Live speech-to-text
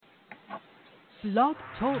Blog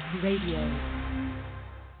Talk Radio.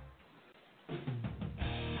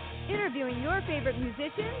 Interviewing your favorite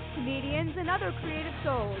musicians, comedians, and other creative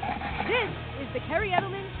souls. This is the Kerri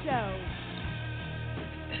Edelman Show.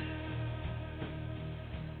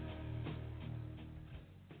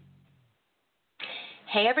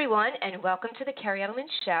 Hey everyone, and welcome to the Kerri Edelman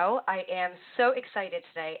Show. I am so excited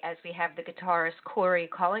today as we have the guitarist Kerri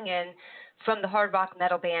calling in from the hard rock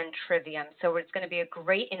metal band Trivium. So it's going to be a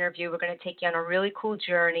great interview. We're going to take you on a really cool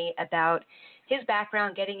journey about his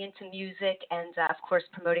background, getting into music, and of course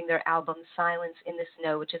promoting their album Silence in the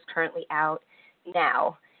Snow, which is currently out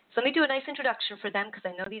now. So let me do a nice introduction for them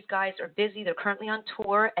because I know these guys are busy. They're currently on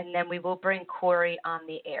tour, and then we will bring Kerri on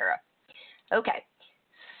the air. Okay,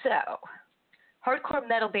 so hardcore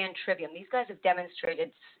metal band Trivium. These guys have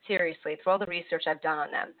demonstrated seriously through all the research I've done on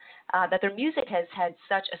them that their music has had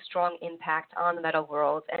such a strong impact on the metal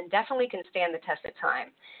world and definitely can stand the test of time.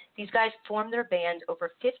 These guys formed their band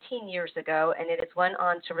over 15 years ago, and it has went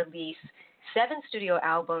on to release 7 studio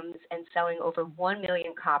albums and selling over 1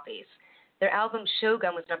 million copies. Their album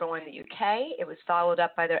Shogun was number 1 in the UK. It was followed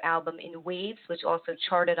up by their album In Waves, which also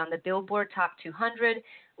charted on the Billboard Top 200,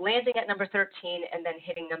 landing at number 13 and then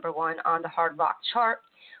hitting number 1 on the hard rock chart,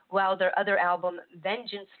 while their other album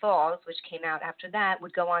Vengeance Falls, which came out after that,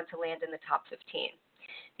 would go on to land in the top 15.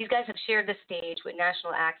 These guys have shared the stage with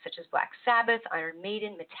national acts such as Black Sabbath, Iron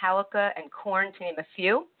Maiden, Metallica, and Korn, to name a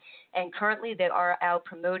few. And currently they are out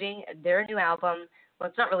promoting their new album. Well,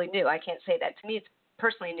 it's not really new. I can't say that. To me, it's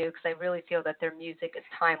personally new because I really feel that their music is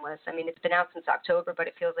timeless. I mean, it's been out since October, but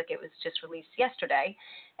it feels like it was just released yesterday.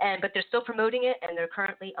 But they're still promoting it, and they're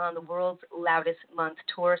currently on the World's Loudest Month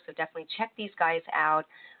tour, so definitely check these guys out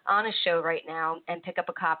on a show right now and pick up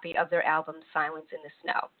a copy of their album Silence in the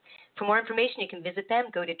Snow. For more information, you can visit them.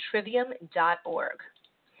 Go to trivium.org.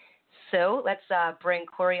 So let's bring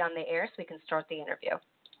Kerri on the air so we can start the interview.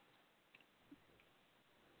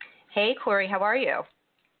 Hey, Kerri, how are you?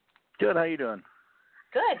 Good. How you doing?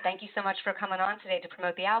 Good. Thank you so much for coming on today to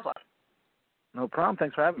promote the album. No problem.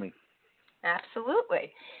 Thanks for having me.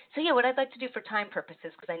 Absolutely. So, yeah, what I'd like to do for time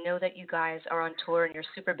purposes, because I know that you guys are on tour and you're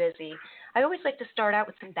super busy, I always like to start out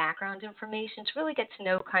with some background information to really get to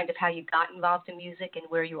know kind of how you got involved in music and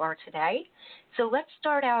where you are today. So let's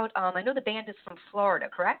start out. I know the band is from Florida,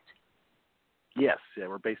 correct? Yes. Yeah,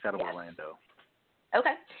 we're based out of Orlando.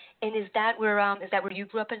 Okay. And is that where you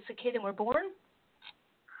grew up as a kid and were born?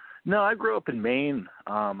 No, I grew up in Maine.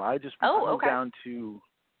 I just moved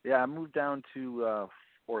down to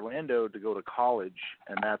Orlando to go to college,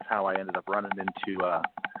 and that's how I ended up running into the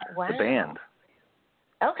band.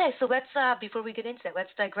 Okay, so let's before we get into it,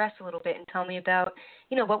 let's digress a little bit and tell me about,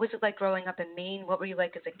 what was it like growing up in Maine? What were you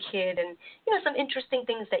like as a kid? And, some interesting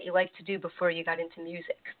things that you liked to do before you got into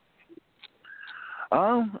music.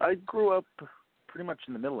 I grew up pretty much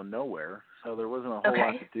in the middle of nowhere, so there wasn't a whole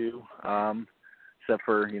lot to do. Except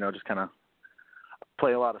for, just kind of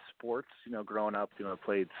play a lot of sports, growing up, I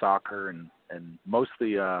played soccer and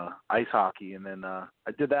mostly ice hockey. And then I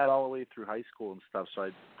did that all the way through high school and stuff. So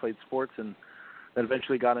I played sports and then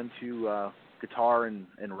eventually got into guitar and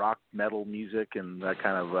rock metal music. And that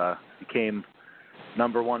kind of became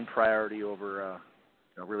number one priority over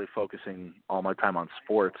really focusing all my time on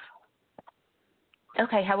sports.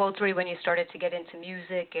 Okay, how old were you when you started to get into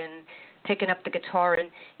music and picking up the guitar? And,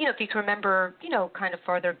 if you can remember, kind of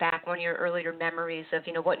farther back, one of your earlier memories of,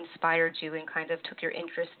 what inspired you and kind of took your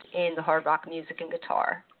interest in the hard rock music and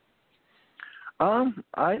guitar.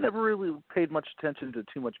 I never really paid much attention to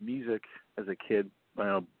too much music as a kid.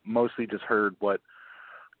 Mostly just heard what,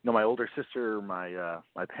 my older sister, my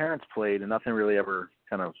parents played, and nothing really ever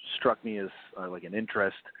kind of struck me as like an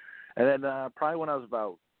interest. And then probably when I was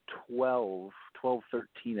about 12,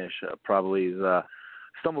 13-ish, probably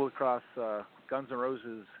stumbled across Guns N'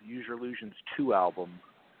 Roses' Use Your Illusions 2 album,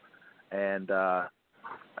 and I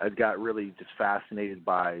got really just fascinated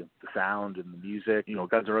by the sound and the music.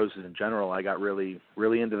 Guns N' Roses in general, I got really,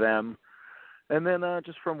 really into them. And then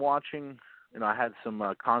just from watching, I had some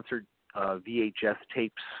concert VHS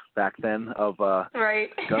tapes back then of Guns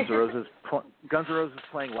N' Roses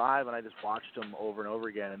playing live, and I just watched them over and over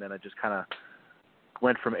again, and then I just kind of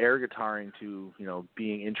went from air guitaring to,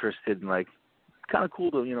 being interested in like kind of cool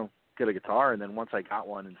to, get a guitar. And then once I got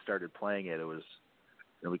one and started playing it, it was,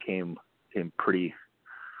 became pretty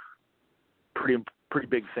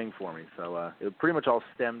big thing for me. So it pretty much all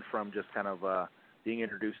stemmed from just kind of being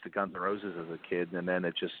introduced to Guns N' Roses as a kid. And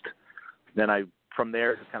then from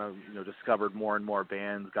there just kind of, discovered more and more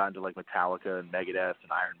bands, got into like Metallica and Megadeth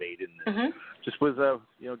and Iron Maiden. And just was,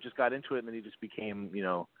 just got into it, and then he just became,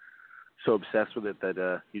 so obsessed with it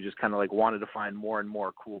that you just kind of like wanted to find more and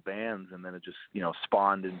more cool bands, and then it just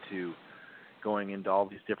spawned into going into all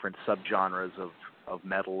these different subgenres of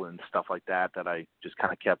metal and stuff like that I just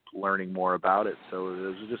kind of kept learning more about it. So it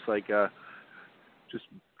was just like just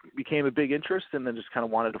became a big interest, and then just kind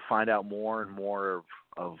of wanted to find out more and more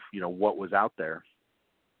of what was out there.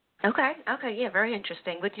 Okay, yeah, very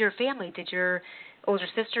interesting. With your family, did your older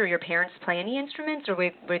sister or your parents play any instruments, or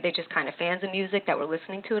were they just kind of fans of music that were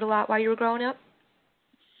listening to it a lot while you were growing up?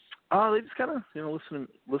 They just kind of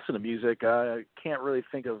listen to music. I can't really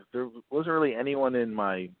think of, there wasn't really anyone in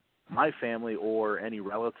my family or any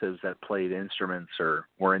relatives that played instruments or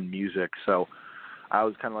were in music, so I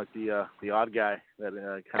was kind of like the odd guy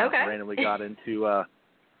that kind of randomly got into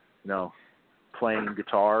playing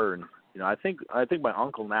guitar. And I think my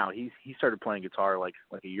uncle now he started playing guitar like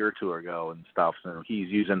a year or two ago and stuff. So he's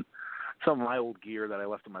using some of my old gear that I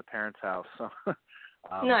left at my parents' house. So,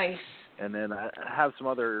 nice. And then I have some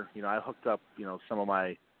other I hooked up some of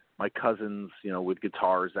my cousins with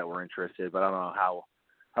guitars that were interested, but I don't know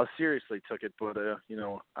how seriously took it. But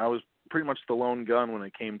I was pretty much the lone gun when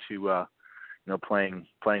it came to playing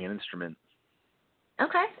an instrument.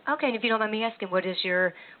 Okay. And if you don't mind me asking, what did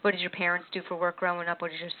your parents do for work growing up?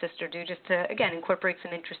 What did your sister do, just to again incorporate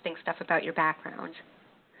some interesting stuff about your background?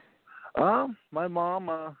 My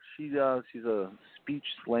mom, she's a speech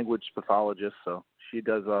language pathologist, so she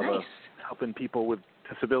does nice. Helping people with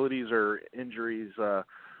disabilities or injuries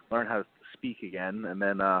learn how to speak again. And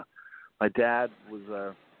then my dad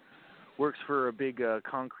works for a big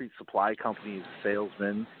concrete supply company as a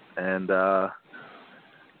salesman, and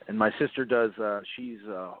my sister does. She's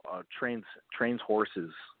trains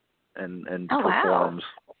horses and performs.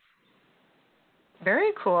 Wow.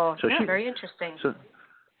 Very cool. So very interesting. So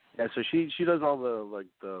she does all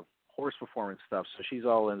the horse performance stuff. So she's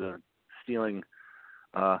all into stealing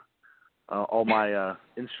all my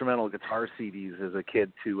instrumental guitar CDs as a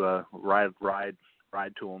kid to ride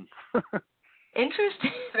to them.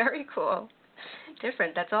 Interesting. Very cool.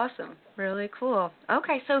 Different. That's awesome. Really cool.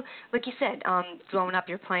 Okay, so like you said, growing up,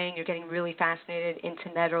 you're getting really fascinated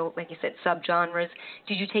into metal, like you said, subgenres.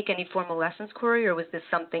 Did you take any formal lessons, Corey, or was this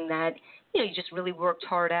something that you just really worked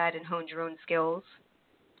hard at and honed your own skills?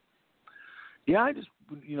 Yeah, I just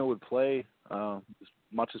would play as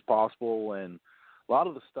much as possible, and a lot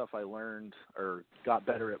of the stuff I learned or got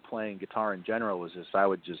better at playing guitar in general was just I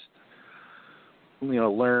would just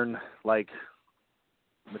learn like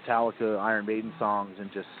Metallica, Iron Maiden songs and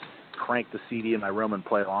just crank the CD in my room and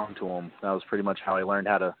play along to them. That was pretty much how I learned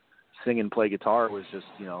how to sing and play guitar, was just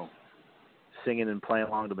singing and playing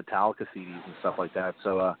along to Metallica CDs and stuff like that.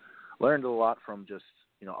 So learned a lot from just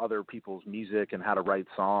other people's music and how to write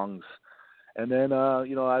songs. And then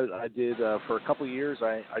I did for a couple of years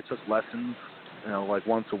I took lessons like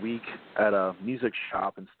once a week at a music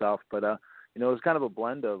shop and stuff, but it was kind of a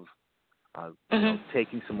blend of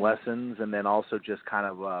taking some lessons and then also just kind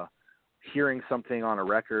of hearing something on a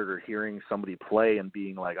record or hearing somebody play and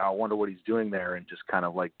being like, oh, I wonder what he's doing there, and just kind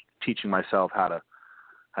of like teaching myself how to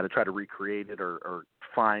try to recreate it or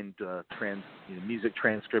find music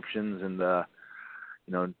transcriptions and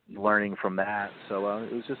learning from that. So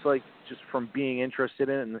it was just from being interested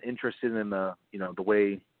in it and interested in the the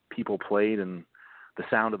way people played and the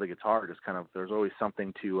sound of the guitar. Just kind of there's always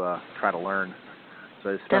something to try to learn. So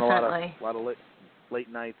I spent Definitely. a lot of late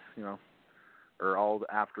nights, or all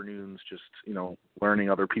the afternoons just, learning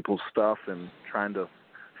other people's stuff and trying to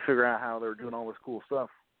figure out how they're doing all this cool stuff.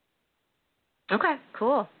 Okay,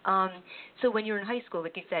 cool. So when you were in high school,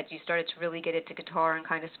 like you said, you started to really get into guitar and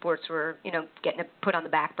kind of sports were, getting it put on the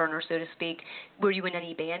back burner, so to speak. Were you in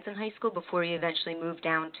any bands in high school before you eventually moved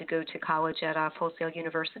down to go to college at Full Sail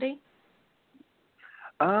University?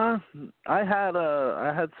 I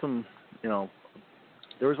had some,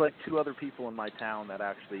 there was like two other people in my town that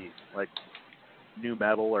actually like knew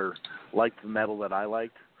metal or liked the metal that I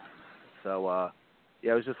liked. So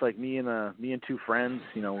it was just like me and two friends.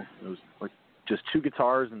 It was like just two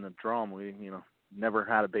guitars and a drum. We never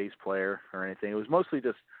had a bass player or anything. It was mostly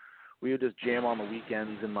just we would just jam on the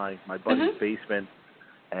weekends in my buddy's basement,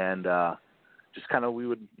 and just kind of we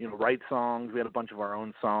would write songs. We had a bunch of our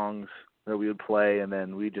own songs that we would play, and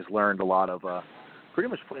then we just learned a lot of pretty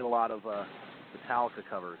much played a lot of Metallica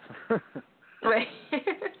covers. Right.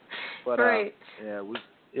 But right. Yeah,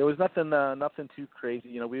 it was nothing too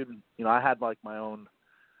crazy. We would I had like my own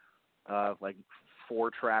like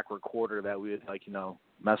 4-track recorder that we would like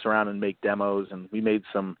mess around and make demos, and we made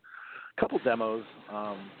couple demos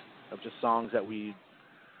of just songs that we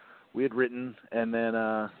had written, and then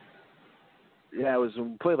we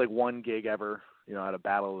played like one gig ever at a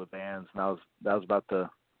battle of the bands, and that was about the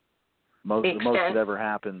the most that ever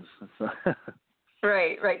happens.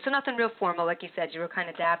 Right. So nothing real formal, like you said. You were kind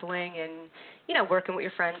of dabbling and, working with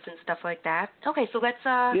your friends and stuff like that. Okay, so let's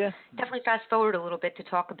definitely fast forward a little bit to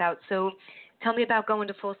talk about. So tell me about going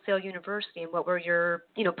to Full Sail University and what were your,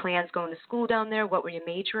 plans going to school down there? What were you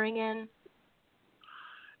majoring in?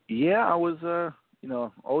 Yeah, I was,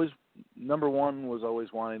 always, number one was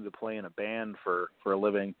always wanting to play in a band for a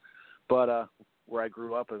living. But where I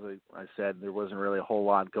grew up, as I said, there wasn't really a whole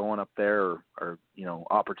lot going up there or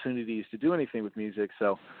opportunities to do anything with music.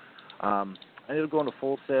 So I ended up going to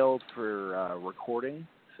Full Sail for recording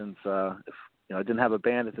since I didn't have a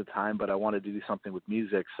band at the time, but I wanted to do something with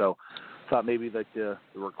music. So I thought maybe like the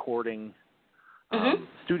recording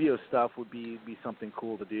studio stuff would be something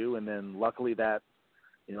cool to do. And then luckily that,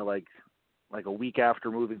 like a week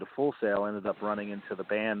after moving to Full Sail, I ended up running into the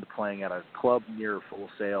band playing at a club near Full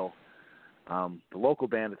Sail. The local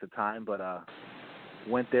band at the time, but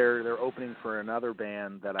went there. They're opening for another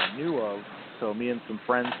band that I knew of, so me and some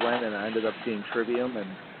friends went, and I ended up seeing Trivium and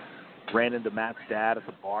ran into Matt's dad at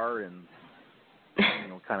the bar, and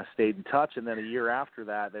kind of stayed in touch. And then a year after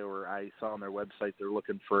that, I saw on their website they're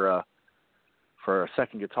looking for a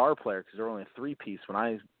second guitar player because they're only a 3-piece when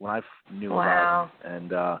I knew about them.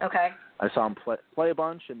 And I saw him play a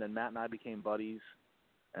bunch, and then Matt and I became buddies.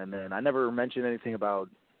 And then I never mentioned anything about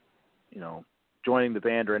joining the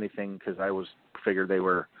band or anything because I figured they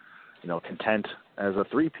were, content as a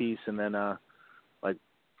 3-piece. And then, I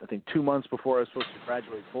think 2 months before I was supposed to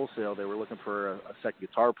graduate Full Sail, they were looking for a second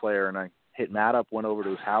guitar player, and I hit Matt up, went over to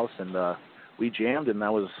his house, and we jammed, and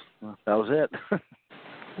that was it.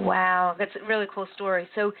 Wow, that's a really cool story.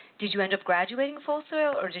 So, did you end up graduating Full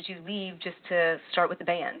Sail, or did you leave just to start with the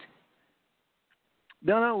band?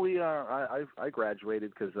 No, I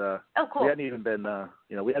graduated because cool. we hadn't even been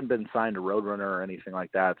we hadn't been signed to Roadrunner or anything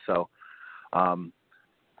like that. So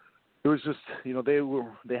it was just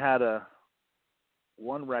they had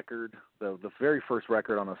one record, the very first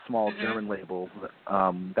record on a small German label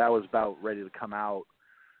that was about ready to come out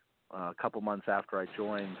a couple months after I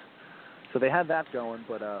joined. So they had that going,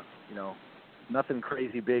 but nothing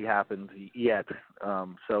crazy big happened yet.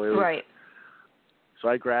 So it was right. So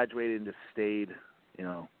I graduated and just stayed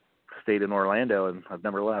in Orlando, and I've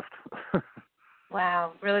never left.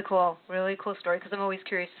 Wow, really cool story. Because I'm always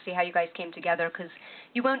curious to see how you guys came together. Because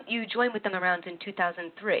you joined with them around in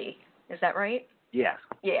 2003, is that right? Yes.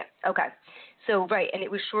 Yeah. Okay. So right, and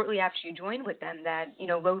it was shortly after you joined with them that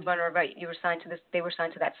Roadrunner. Right, you were signed to this. They were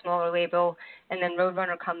signed to that smaller label, and then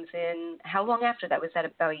Roadrunner comes in. How long after that? Was that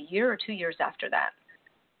about a year or 2 years after that?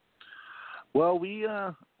 Well,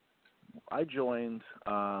 I joined.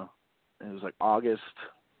 It was like August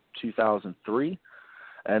 2003,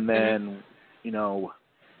 and then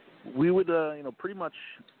we would pretty much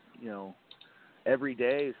every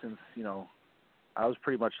day since I was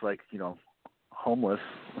pretty much like homeless.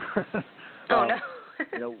 Oh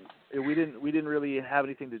no. We didn't really have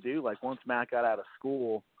anything to do. Like once Matt got out of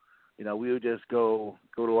school, we would just go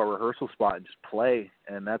to our rehearsal spot and just play,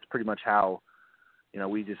 and that's pretty much how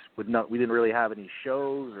we didn't really have any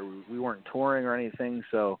shows, or we weren't touring or anything,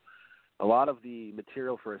 so a lot of the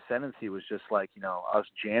material for Ascendancy was just like, us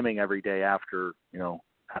jamming every day after,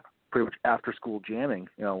 pretty much after school jamming,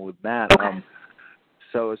 with Matt. Okay.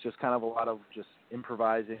 So it's just kind of a lot of just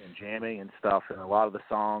improvising and jamming and stuff. And a lot of the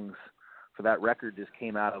songs for that record just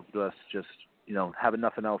came out of us just, having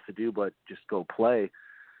nothing else to do but just go play.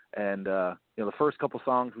 And, the first couple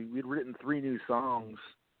songs, we'd written 3 new songs,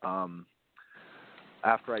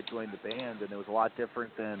 after I joined the band, and it was a lot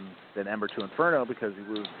different than Ember to Inferno because it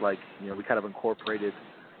was like, we kind of incorporated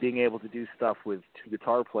being able to do stuff with 2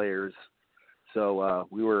 guitar players. So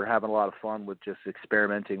we were having a lot of fun with just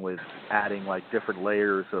experimenting with adding like different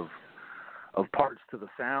layers of parts to the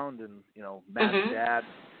sound. And, Matt's dad,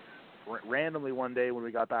 randomly one day when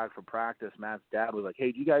we got back from practice, Matt's dad was like,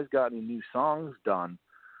 "Hey, do you guys got any new songs done?"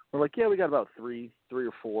 We're like, "Yeah, we got about three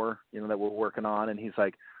or four, that we're working on." And he's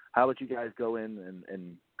like, "How about you guys go in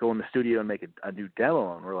and go in the studio and make a new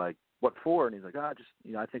demo?" And we're like, "What for?" And he's like, just,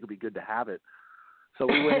 I think it'd be good to have it. So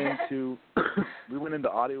we went into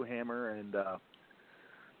Audio Hammer, and,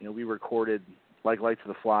 we recorded Like Lights of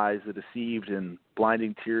the Flies, The Deceived, and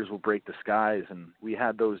Blinding Tears Will Break the Skies. And we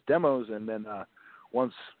had those demos, and then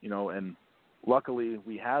once, and luckily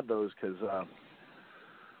we had those because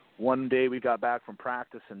one day we got back from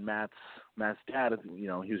practice, and Matt's dad, he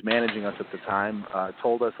was managing us at the time,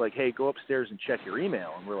 told us, like, "Hey, go upstairs and check your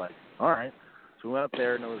email." And we're like, "All right." So we went up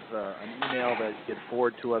there, and it was an email that he had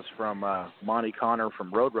forwarded to us from Monty Connor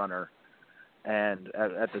from Roadrunner. And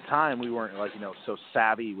at the time, we weren't, like, so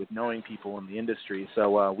savvy with knowing people in the industry.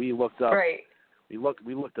 So we looked up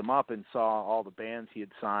we looked him up and saw all the bands he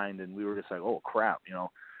had signed, and we were just like, oh crap, you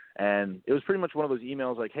know. And it was pretty much one of those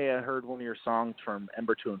emails like, hey, I heard one of your songs from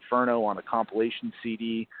Ember to Inferno on a compilation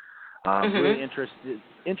CD. Really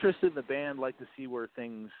interested in the band, like to see where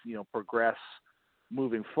things, you know, progress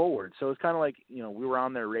moving forward. So it's kind of like, you know, we were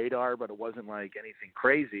on their radar, but it wasn't like anything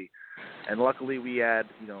crazy. And luckily we had,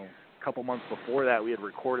 you know, a couple months before that, we had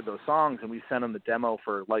recorded those songs, and we sent them the demo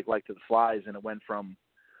for Like to the Flies, and it went from,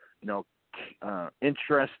 you know,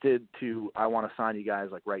 interested to I want to sign you guys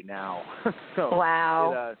like right now. So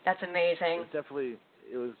wow, that's amazing.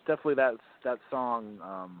 It was definitely that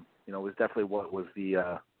song. You know, was definitely what was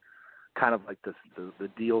the kind of like the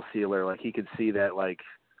deal sealer. Like he could see that, like,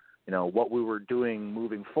 you know, what we were doing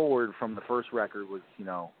moving forward from the first record was, you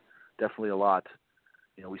know, definitely a lot.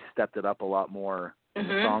 You know, we stepped it up a lot more in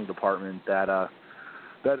the song department that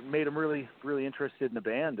made him really, really interested in the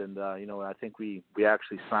band. And, you know, I think we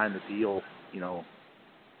actually signed the deal, you know,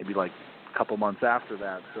 maybe like a couple months after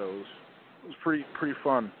that. So it was pretty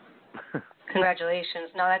fun.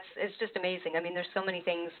 Congratulations. No, it's just amazing. I mean, there's so many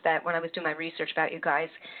things that when I was doing my research about you guys,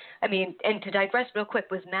 I mean, and to digress real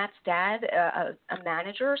quick, was Matt's dad a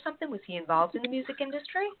manager or something? Was he involved in the music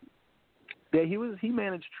industry? Yeah, he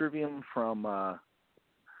managed Trivium from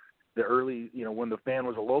the early, you know, when the band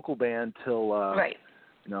was a local band till right.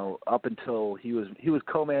 You know, up until he was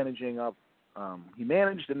co-managing up. He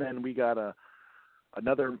managed, and then we got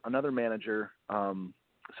another manager.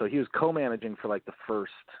 So he was co-managing for like the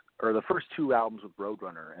first two albums with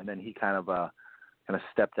Roadrunner, and then he kind of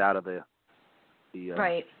stepped out of the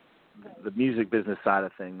right. the music business side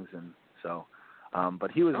of things, and so.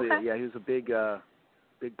 But he was he was a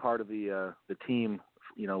big part of the team,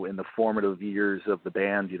 you know, in the formative years of the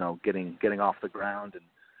band. You know, getting off the ground and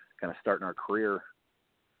kind of starting our career.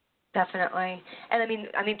 Definitely. And I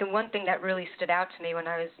mean, the one thing that really stood out to me when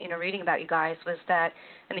I was, you know, reading about you guys was that,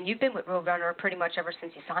 I mean, you've been with Roadrunner pretty much ever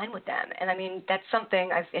since you signed with them. And I mean, that's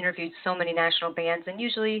something I've interviewed so many national bands, and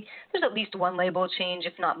usually there's at least one label change,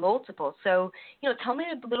 if not multiple. So, you know, tell me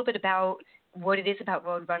a little bit about what it is about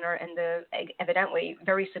Roadrunner and the evidently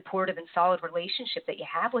very supportive and solid relationship that you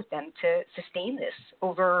have with them to sustain this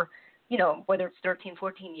over, you know, whether it's 13,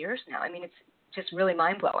 14 years now. I mean, it's just really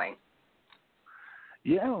mind-blowing.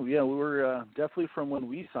 Yeah, we were definitely from when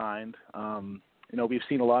we signed. You know, we've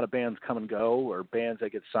seen a lot of bands come and go, or bands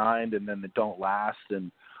that get signed and then they don't last.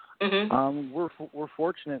 And we're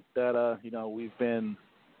fortunate that you know, we've been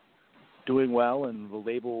doing well, and the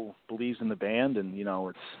label believes in the band, and you know,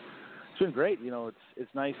 it's been great. You know,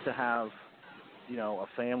 it's nice to have, you know, a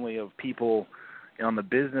family of people on the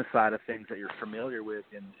business side of things that you're familiar with,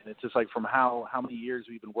 and it's just like from how many years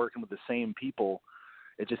we've been working with the same people.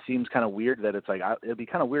 It just seems kind of weird that it's like it'd be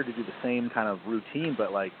kind of weird to do the same kind of routine,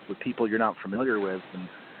 but like with people you're not familiar with.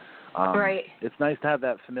 And right. It's nice to have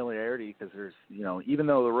that familiarity, because there's, you know, even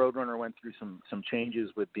though the Roadrunner went through some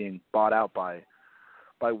changes with being bought out by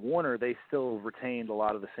Warner, they still retained a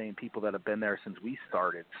lot of the same people that have been there since we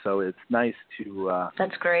started. So it's nice to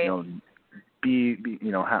that's great. You know, be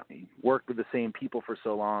you know, work with the same people for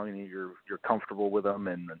so long, and you're comfortable with them,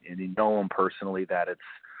 and you know them personally, that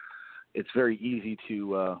it's very easy to,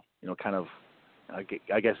 you know, kind of,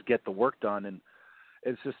 I guess, get the work done. And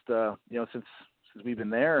it's just, you know, since we've been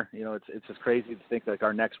there, you know, it's just crazy to think like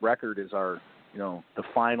our next record is our, you know, the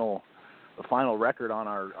final record on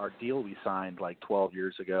our deal we signed like 12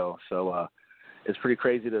 years ago. So it's pretty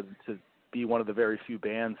crazy to be one of the very few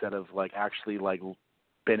bands that have like actually like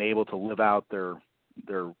been able to live out their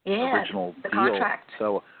original the deal. Contract.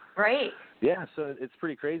 So right. Yeah, so it's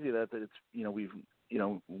pretty crazy that it's, you know, we've, you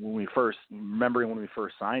know, when we first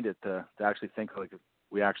signed it, to actually think like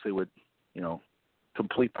we actually would, you know,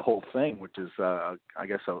 complete the whole thing, which is, I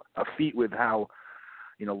guess, a feat with how,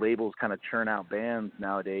 you know, labels kind of churn out bands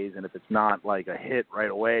nowadays. And if it's not like a hit right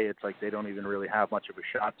away, it's like they don't even really have much of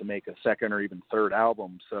a shot to make a second or even third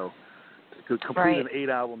album. So to complete an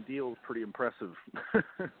 8-album deal is pretty impressive.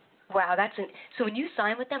 Wow, so when you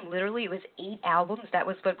signed with them, literally it was 8 albums. That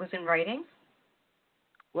was what was in writing?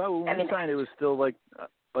 Well, when we signed, it was still like at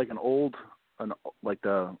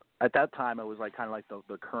that time it was like kind of like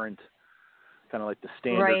the current, kind of like the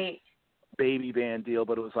standard baby band deal,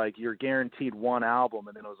 but it was like you're guaranteed 1 album,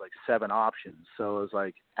 and then it was like 7 options. So it was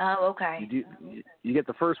like, oh, okay, you get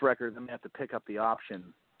the first record, then you have to pick up the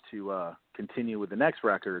option to continue with the next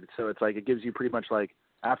record. So it's like it gives you pretty much like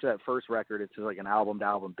after that first record, it's just like an album to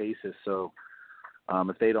album basis. So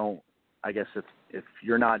if they don't, I guess if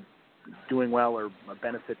you're not doing well or a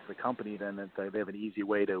benefit to the company, then they have an easy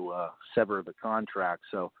way to sever the contract.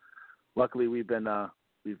 So luckily we've been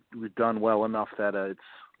we've done well enough that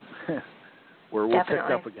it's we're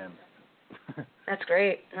picked up again. That's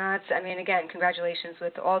great. Again, congratulations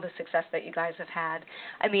with all the success that you guys have had.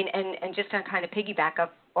 And just to kind of piggyback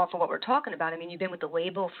up off of what we're talking about, you've been with the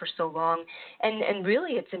label for so long, and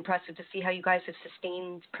really it's impressive to see how you guys have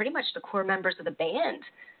sustained pretty much the core members of the band,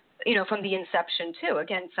 from the inception too.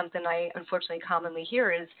 Again, something I unfortunately commonly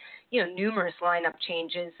hear is, numerous lineup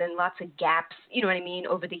changes and lots of gaps,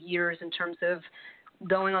 over the years in terms of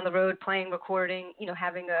going on the road, playing, recording,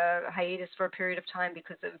 having a hiatus for a period of time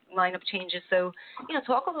because of lineup changes. So,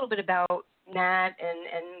 talk a little bit about Matt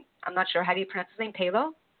and I'm not sure, how do you pronounce his name?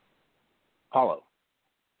 Paulo?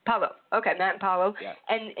 Paulo. Okay, Matt and Paulo. Yeah.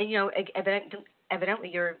 And evidently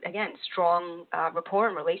you're, again, strong rapport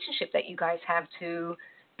and relationship that you guys have to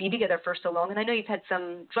be together for so long. And I know you've had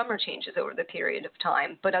some drummer changes over the period of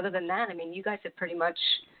time, but other than that, you guys have pretty much,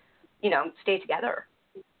 stayed together.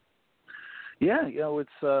 Yeah,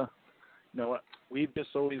 it's we've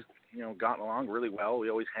just always gotten along really well. We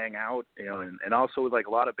always hang out, and also with like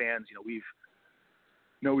a lot of bands, we've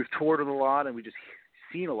toured with a lot, and we just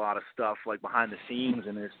seen a lot of stuff like behind the scenes.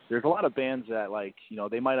 And there's a lot of bands that like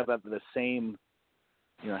they might have the same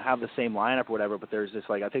have the same lineup or whatever, but there's this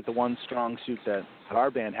like I think the one strong suit that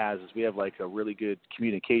our band has is we have like a really good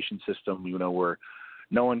communication system. Where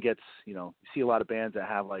no one gets you see a lot of bands that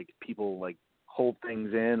have like people like hold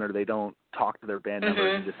things in, or they don't talk to their band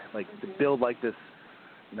members, and just like to build like this,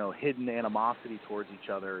 hidden animosity towards each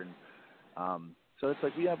other. And so it's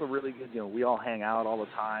like we have a really good, we all hang out all the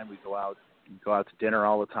time. We go out to dinner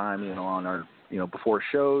all the time, on our, before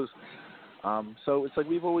shows. So it's like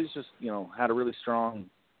we've always just, had a really strong,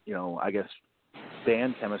 I guess,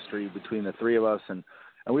 band chemistry between the three of us, and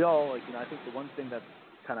we all like, I think the one thing that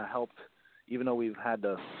kind of helped, even though we've had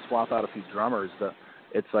to swap out a few drummers,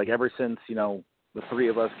 it's like ever since, the three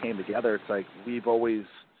of us came together, it's like we've always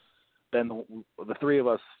been, the three of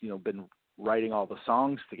us, been writing all the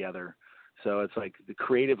songs together. So it's like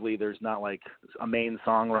creatively there's not like a main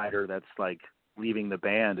songwriter that's like leaving the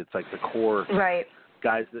band. It's like the core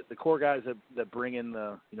guys, the core guys that bring in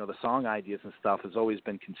the, the song ideas and stuff has always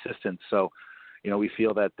been consistent. So, we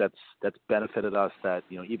feel that that's benefited us, that,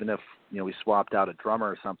 even if, we swapped out a drummer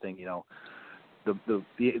or something,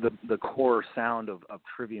 the core sound of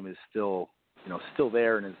Trivium is still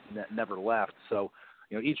there and is never left. So,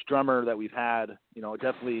 each drummer that we've had,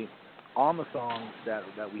 definitely on the songs that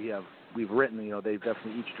we've written, they've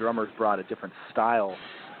definitely, each drummer's brought a different style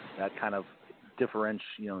that kind of it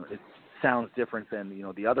sounds different than,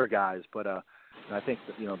 the other guys. But, I think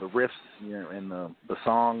that, the riffs, and the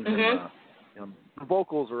songs and the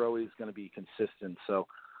vocals are always going to be consistent. So,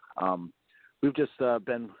 we've just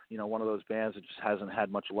been, one of those bands that just hasn't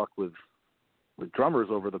had much luck with drummers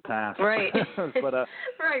over the past. Right. But,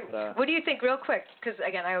 right. What do you think, real quick? Because,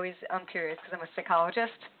 again, I'm curious because I'm a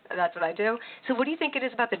psychologist. That's what I do. So what do you think it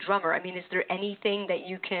is about the drummer? Is there anything that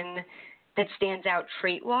stands out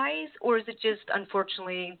trait-wise, or is it just,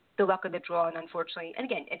 unfortunately, the luck of the draw, and unfortunately, and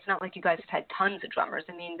again, it's not like you guys have had tons of drummers.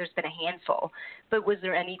 There's been a handful. But was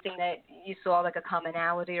there anything that you saw, like a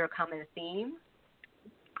commonality or a common theme?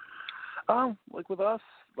 Like with us,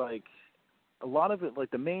 like a lot of it, like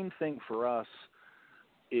the main thing for us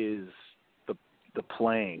is the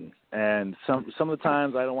playing. And some of the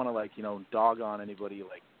times I don't want to like, dog on anybody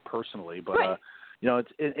like personally, but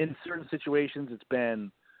it's in certain situations it's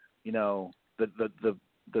been, the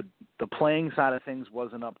playing side of things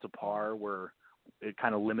wasn't up to par, where it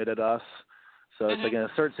kind of limited us. So it's like in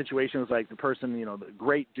a certain situation it was like the person, the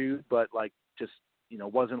great dude, but like just,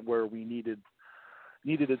 wasn't where we needed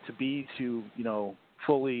it to be to,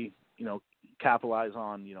 fully, capitalize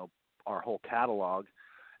on, our whole catalog.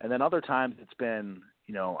 And then other times it's been,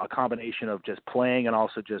 a combination of just playing and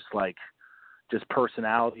also just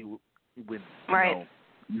personality with,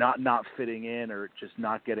 not fitting in, or just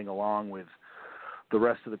not getting along with the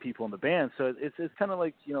rest of the people in the band. So it's kind of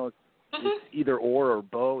like, it's either or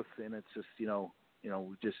both. And it's just,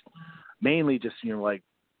 just mainly just,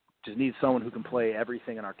 just need someone who can play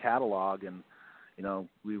everything in our catalog. And,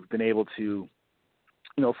 we've been able to,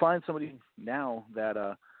 find somebody now that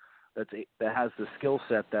that has the skill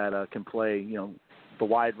set that can play, the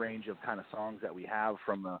wide range of kind of songs that we have,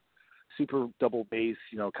 from the super double bass,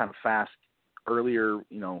 kind of fast, earlier,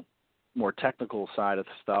 more technical side of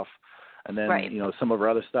the stuff. And then, some of our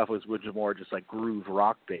other stuff was more just like groove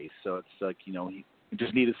rock bass. So it's like, he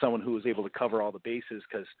just needed someone who was able to cover all the bases,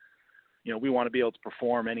 because, we want to be able to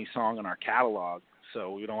perform any song on our catalog.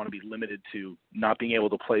 So we don't want to be limited to not being able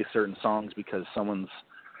to play certain songs because someone's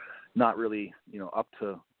not really, up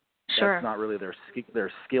to, that's not really their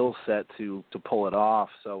skill set to pull it off.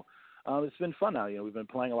 So it's been fun now. We've been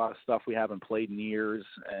playing a lot of stuff we haven't played in years,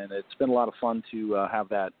 and it's been a lot of fun to have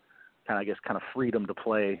that kind of freedom to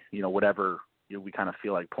play, whatever we kind of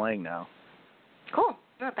feel like playing now. Cool.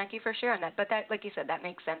 No, thank you for sharing that. But that, like you said, that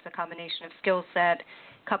makes sense. A combination of skill set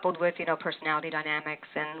coupled with, personality dynamics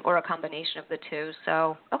or a combination of the two.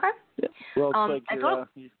 So, okay. Yeah. Well,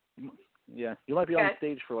 it's you might be on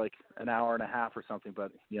stage for like an hour and a half or something,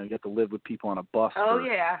 but, you get to live with people on a bus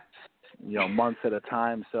for, months at a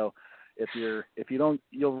time. So if you don't,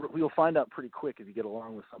 you'll find out pretty quick if you get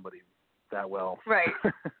along with somebody that well. Right.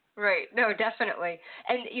 Right. No, definitely.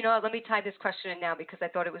 And, let me tie this question in now because I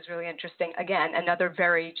thought it was really interesting. Again, another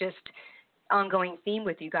very just ongoing theme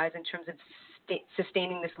with you guys in terms of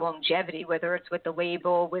sustaining this longevity, whether it's with the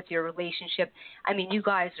label, with your relationship. I mean, you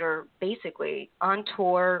guys are basically on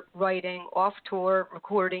tour, writing, off tour,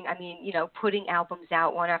 recording. I mean, putting albums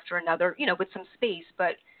out one after another, with some space,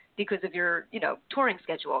 but because of your, touring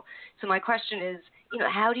schedule. So my question is,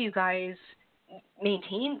 how do you guys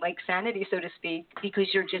maintain like sanity, so to speak, because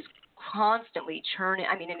you're just constantly churning?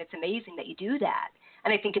 I mean, and it's amazing that you do that.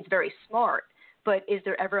 And I think it's very smart. But is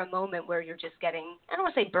there ever a moment where you're just getting, I don't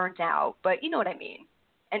want to say burnt out, but you know what I mean?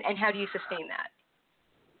 And how do you sustain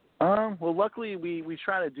that? Well, luckily we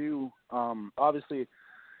try to do, obviously,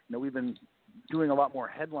 we've been doing a lot more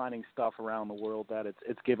headlining stuff around the world that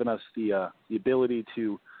it's given us the ability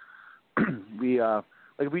to,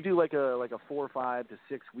 if we do like a 4, 5 to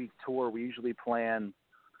 6 week tour, we usually plan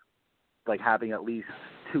like having at least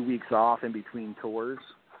 2 weeks off in between tours.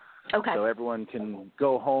 Okay. So everyone can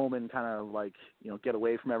go home and kind of like, get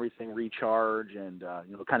away from everything, recharge, and,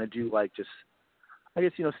 kind of do like just, I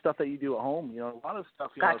guess, stuff that you do at home. A lot of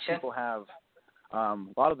stuff, Gotcha. People have, a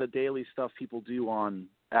lot of the daily stuff people do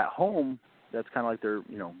at home, that's kind of like their,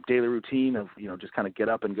 daily routine of, just kind of get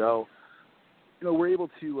up and go. We're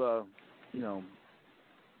able to,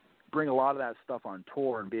 bring a lot of that stuff on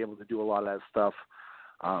tour and be able to do a lot of that stuff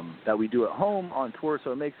that we do at home on tour.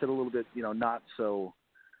 So it makes it a little bit, not so,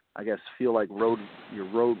 I guess, feel like road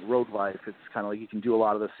life. It's kind of like you can do a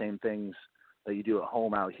lot of the same things that you do at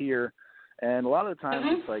home out here. And a lot of the times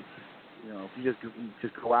it's like, if you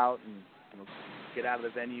just go out and, get out of the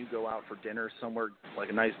venue, go out for dinner somewhere, like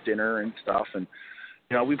a nice dinner and stuff. And,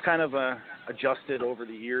 we've kind of adjusted over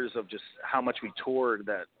the years of just how much we toured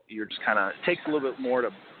that you're just kind of, it takes a little bit more to,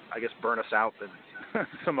 I guess, burn us out than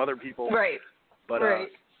some other people. Right. But, right.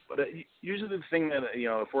 Usually the thing that,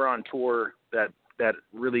 if we're on tour that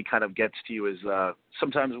really kind of gets to you is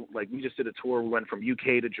sometimes, like, we just did a tour. We went from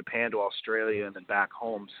UK to Japan to Australia and then back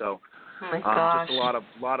home. So oh my gosh. just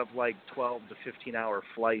a lot of like 12 to 15 hour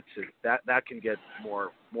flights. That can get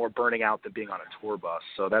more burning out than being on a tour bus.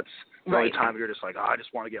 So that's the only time you're just like, I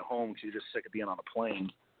just want to get home because you're just sick of being on a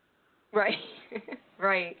plane. Right.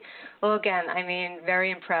 Right. Well, again, I mean,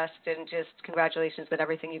 very impressed and just congratulations with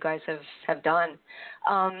everything you guys have done.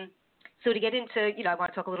 So to get into, I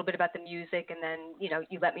want to talk a little bit about the music, and then,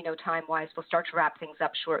 you let me know time-wise. We'll start to wrap things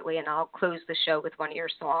up shortly, and I'll close the show with one of your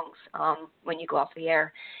songs when you go off the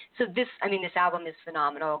air. So this album is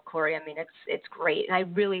phenomenal, Corey. I mean, it's great, and I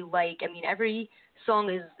really every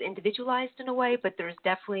song is individualized in a way, but there's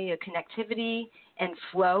definitely a connectivity and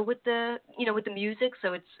flow with the, with the music.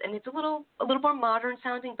 So it's a little more modern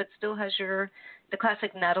sounding, but still has the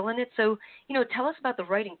classic metal in it. So, tell us about the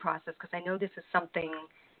writing process, because I know this is something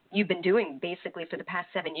you've been doing basically for the past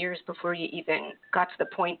 7 years before you even got to the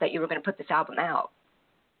point that you were going to put this album out.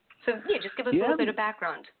 So, just give us a little bit of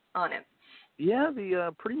background on it. Yeah,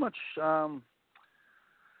 pretty much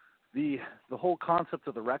the whole concept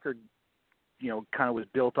of the record, kind of was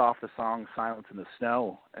built off the song Silence in the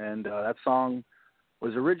Snow. And that song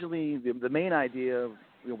was originally, the main idea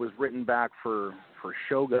was written back for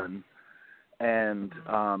Shogun. And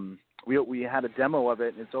we had a demo of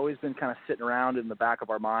it, and it's always been kind of sitting around in the back of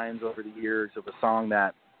our minds over the years of a song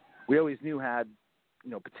that we always knew had,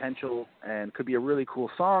 potential and could be a really cool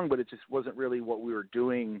song, but it just wasn't really what we were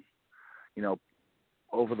doing,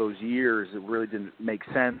 over those years. It really didn't make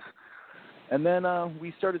sense. And then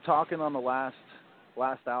we started talking on the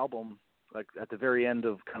last album, like at the very end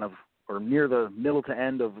of or near the middle to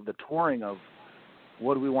end of the touring of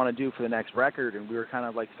what do we want to do for the next record. And we were kind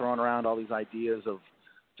of like throwing around all these ideas of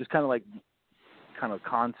just kind of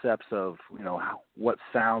concepts of, what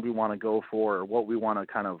sound we want to go for, or what we want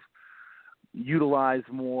to kind of utilize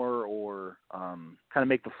more, or kind of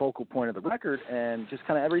make the focal point of the record. And just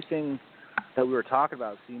kind of everything that we were talking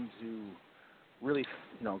about seemed to really,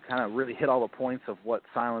 kind of really hit all the points of what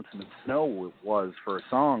Silence in the Snow was for a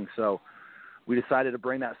song. So we decided to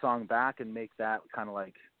bring that song back and make that kind of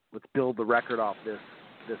like, let's build the record off this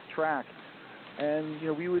track. And,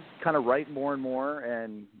 we would kind of write more and more,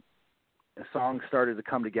 and a song started to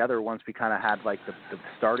come together once we kind of had like the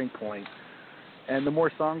starting point. And the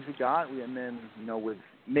more songs we got, and then, with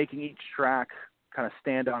making each track kind of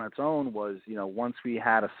stand on its own was, once we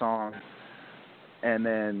had a song, and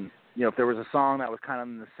then, if there was a song that was kind of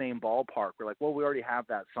in the same ballpark, we're like, well, we already have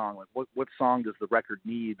that song. Like, what song does the record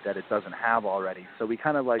need that it doesn't have already? So we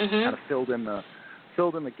kind of filled in the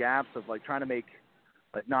gaps of like trying to make,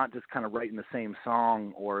 like, not just kind of writing the same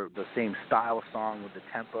song or the same style of song with the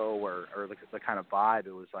tempo or the kind of vibe.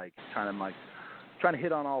 It was like trying to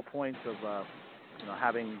hit on all points of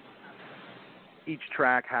having each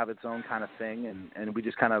track have its own kind of thing, and we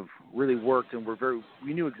just kind of really worked, and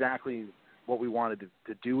we knew exactly what we wanted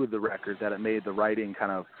to do with the record, that it made the writing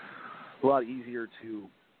kind of a lot easier to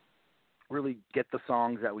really get the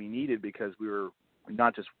songs that we needed, because we were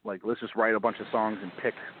not just like, let's just write a bunch of songs and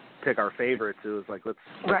pick our favorites. It was like, let's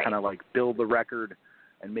kind of like build the record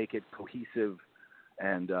and make it cohesive.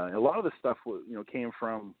 And a lot of the stuff, came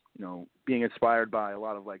from, being inspired by a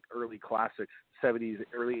lot of like early classic 70s,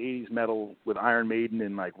 early 80s metal with Iron Maiden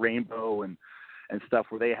and like Rainbow and stuff,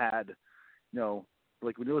 where they had,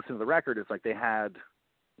 like when you listen to the record, it's like they had,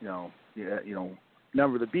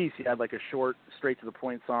 Number of the Beast, you had like a short, straight to the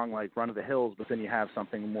point song like Run of the Hills, but then you have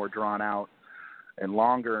something more drawn out and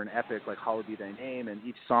longer and epic like Hallowed Be Thy Name, and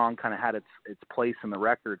each song kind of had its place in the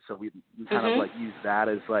record. So we kind of like used that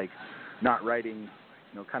as like not writing,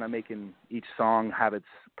 kind of making each song have its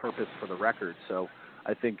purpose for the record. So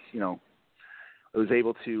I think, I was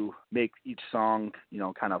able to make each song,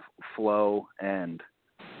 kind of flow, and,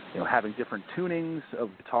 having different tunings of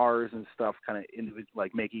guitars and stuff kind of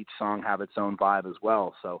like make each song have its own vibe as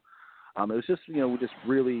well. So it was just,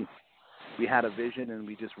 we had a vision, and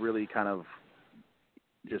we just really kind of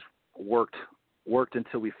just worked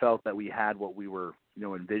until we felt that we had what we were,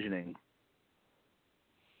 envisioning.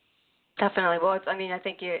 Definitely. Well, I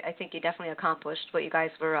think you definitely accomplished what you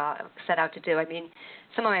guys were set out to do. I mean,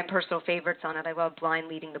 some of my personal favorites on it, I love Blind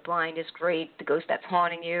Leading the Blind is great. The Ghost That's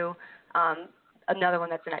Haunting You. Another one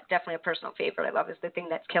that's definitely a personal favorite I love is The Thing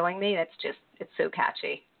That's Killing Me. It's so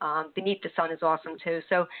catchy. Beneath the Sun is awesome too.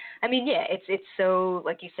 So, I mean, yeah, it's so,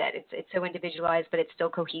 like you said, it's so individualized, but it's still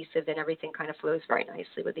cohesive, and everything kind of flows very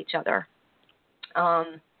nicely with each other.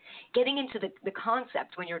 Getting into the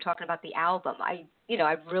concept when you were talking about the album, I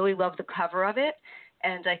really love the cover of it,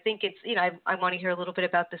 and I think it's, I want to hear a little bit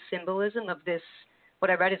about the symbolism of this,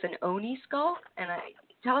 what I read is an Oni skull, and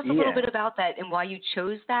tell us a little bit about that and why you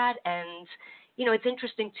chose that. And it's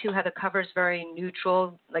interesting too how the cover is very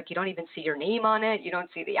neutral, like you don't even see your name on it, you don't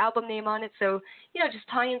see the album name on it, so just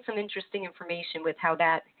tie in some interesting information with how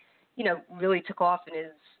that really took off and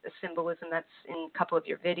is a symbolism that's in a couple of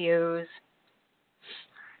your videos.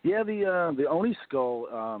 Yeah, the Oni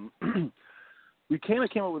skull, we came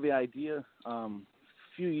up with the idea a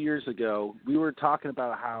few years ago. We were talking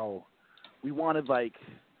about how we wanted like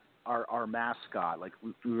our mascot. Like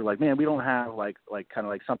we were like, man, we don't have like kind of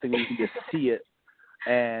like something where you can just see it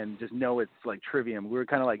and just know it's like Trivium. We were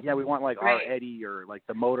kind of like, yeah, we want like our Eddie or like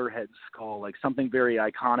the Motorhead skull, like something very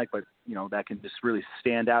iconic, but that can just really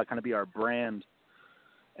stand out, kind of be our brand.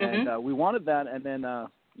 And we wanted that, and then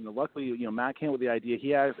luckily, Matt came up with the idea. He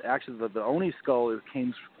has actually the Oni skull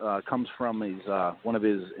comes from his one of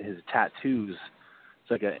his tattoos.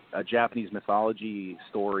 It's like a Japanese mythology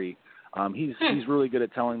story. He's really good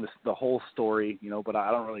at telling the whole story, but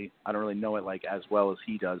I don't really know it like as well as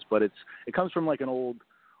he does. But it comes from like an old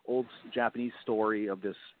Japanese story of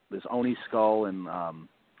this Oni skull, and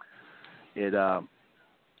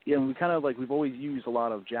we kind of like, we've always used a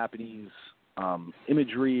lot of Japanese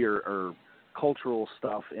imagery or cultural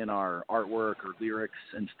stuff in our artwork or lyrics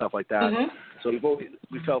and stuff like that. So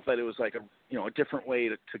we felt that it was like a different way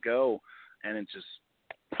to go, and it just.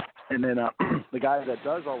 And then the guy that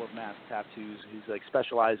does all of Matt's tattoos, he's like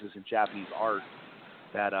specializes in Japanese art.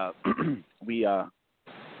 That we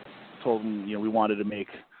told him, we wanted to make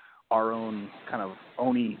our own kind of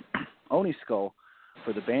Oni skull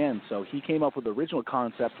for the band. So he came up with the original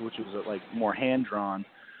concept, which was like more hand drawn.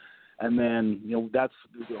 And then that's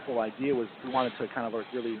the whole idea, was we wanted to kind of like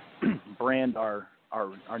really brand our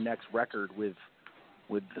next record with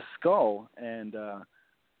the skull. And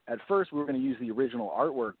at first we were going to use the original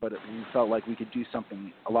artwork, but we felt like we could do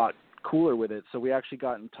something a lot cooler with it. So we actually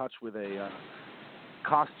got in touch with a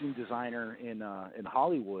costume designer in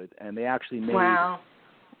Hollywood, and they actually made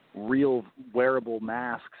real wearable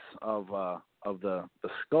masks of the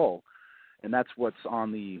skull, and that's what's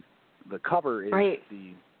on the cover is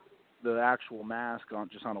the actual mask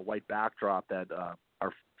just on a white backdrop that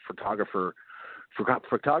our photographer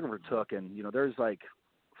took. And there's like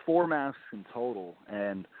 4 masks in total,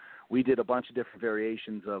 and we did a bunch of different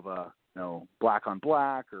variations of black on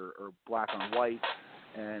black or black on white,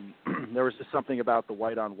 and there was just something about the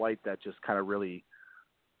white on white that just kind of really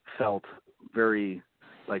felt very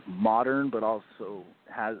like modern, but also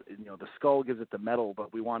has, you know, the skull gives it the metal,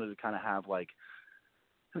 but we wanted to kind of have like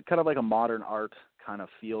kind of like a modern art kind of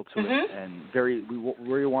feel to it, and we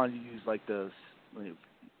really wanted to use like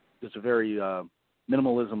just a very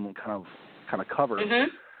minimalism kind of cover,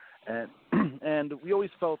 and we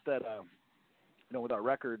always felt that you know, with our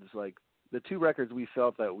records, like the two records, we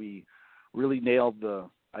felt that we really nailed the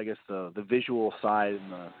visual side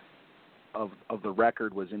and of the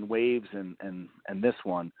record was In Waves and this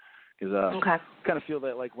one, because kind of feel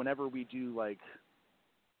that like whenever we do like,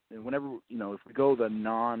 whenever, you know, if we go the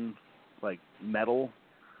non like metal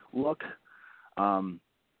look,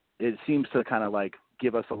 it seems to kind of like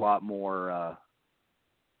give us a lot more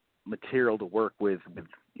material to work with,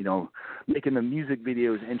 you know, making the music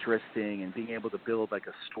videos interesting and being able to build like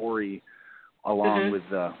a story along with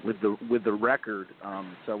the record.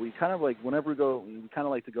 So we kind of like, whenever we kind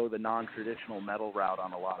of like to go the non-traditional metal route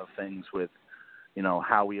on a lot of things with, you know,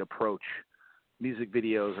 how we approach music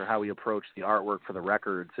videos or how we approach the artwork for the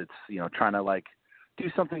records. It's, you know, trying to like do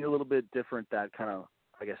something a little bit different that kind of,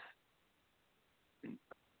 I guess,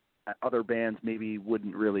 other bands maybe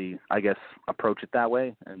wouldn't really, I guess, approach it that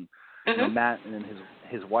way. And you know, Matt and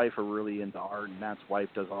his wife are really into art, and Matt's wife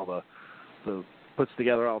does all the puts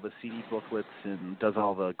together all the CD booklets and does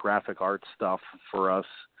all the graphic art stuff for us.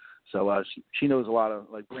 So she knows a lot of,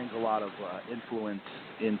 like, brings a lot of influence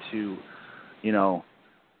into, you know,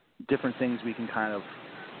 different things we can kind of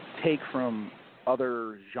take from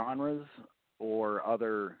other genres or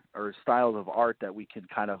styles of art that we can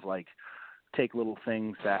kind of like take little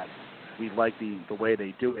things that we like the way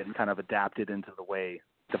they do it and kind of adapt it into the way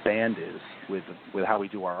the band is with how we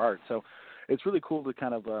do our art. So it's really cool to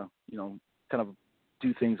kind of you know, kind of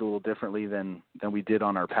do things a little differently than we did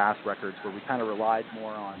on our past records, where we kind of relied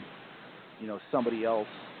more on, you know, somebody else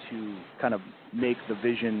to kind of make the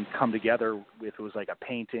vision come together. If it was like a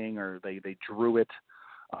painting or they drew it,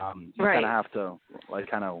 you kind of have to like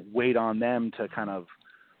kind of wait on them to kind of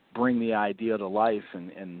bring the idea to life.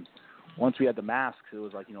 And once we had the masks, it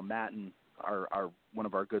was like, you know, Matt and our one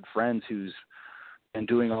of our good friends who's been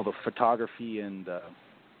doing all the photography and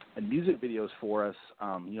music videos for us,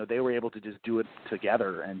 you know, they were able to just do it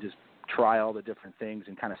together and just try all the different things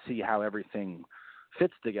and kind of see how everything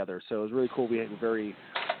fits together. So it was really cool. We had you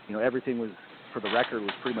know, everything was, for the record,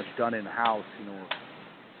 was pretty much done in-house, you know,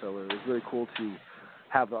 so it was really cool to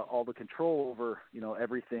have all the control over, you know,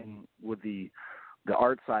 everything with the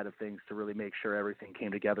art side of things to really make sure everything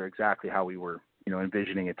came together exactly how we were, you know,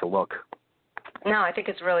 envisioning it to look. No, I think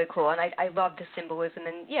it's really cool, and I love the symbolism,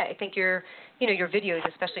 and yeah, I think your videos,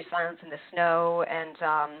 especially Silence in the Snow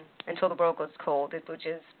and Until the World Goes Cold, which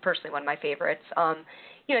is personally one of my favorites.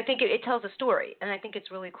 You know, I think it tells a story, and I think it's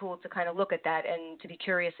really cool to kind of look at that and to be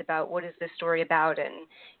curious about what is this story about. And,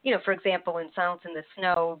 you know, for example, in Silence in the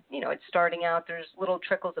Snow, you know, it's starting out, there's little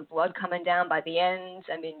trickles of blood coming down by the end.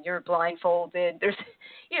 I mean, you're blindfolded. There's,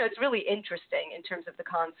 you know, it's really interesting in terms of the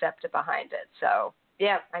concept behind it. So,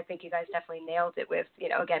 yeah, I think you guys definitely nailed it with, you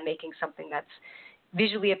know, again, making something that's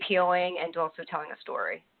visually appealing and also telling a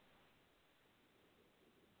story.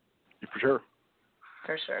 For sure.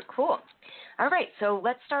 For sure. Cool. All right. So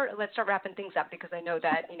let's start wrapping things up, because I know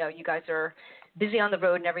that, you know, you guys are busy on the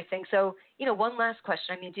road and everything. So, you know, one last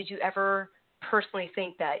question. I mean, did you ever personally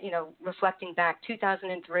think that, you know, reflecting back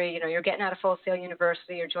 2003, you know, you're getting out of Full Sail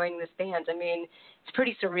University, you're joining this band. I mean, it's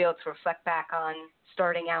pretty surreal to reflect back on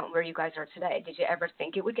starting out and where you guys are today. Did you ever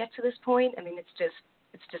think it would get to this point? I mean, it's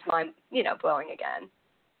just mind, you know, blowing again.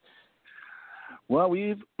 Well,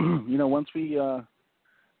 we've, you know, once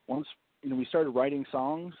you know, we started writing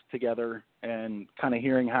songs together and kind of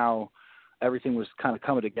hearing how everything was kind of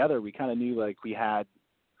coming together, we kind of knew like we had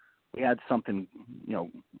something, you know,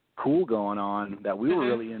 cool going on that we were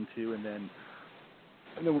really into. And then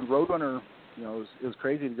with Roadrunner, you know, it was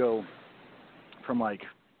crazy to go from like,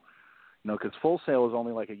 you know, because Full Sail was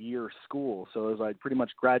only like a year of school, so it was like pretty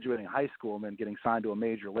much graduating high school and then getting signed to a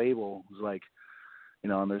major label. It was like, you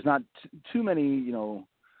know, and there's not too many, you know,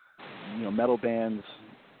 metal bands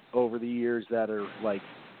over the years that are like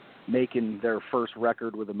making their first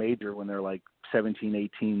record with a major when they're like 17,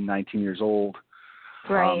 18, 19 years old.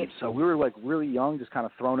 Right. So we were like really young, just kind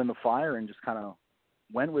of thrown in the fire and just kind of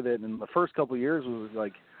went with it. And the first couple of years was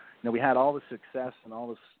like, you know, we had all the success and all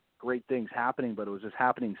this great things happening, but it was just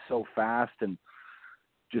happening so fast, and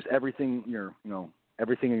just everything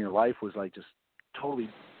everything in your life was like just totally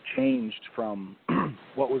changed from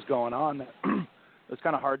what was going on. It was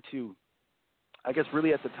kind of hard to, I guess,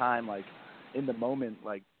 really at the time, like in the moment,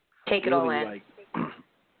 like take it really, all in, like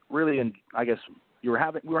really, and I guess we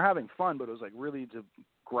were having fun, but it was like really to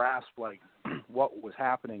grasp like what was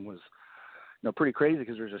happening was, pretty crazy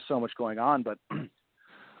because there's just so much going on. But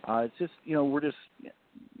it's just, we're just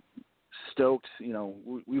stoked.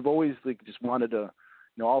 We've always like just wanted to,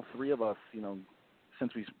 all three of us,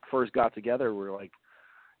 since we first got together, we're like,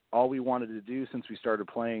 all we wanted to do since we started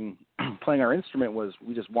playing our instrument was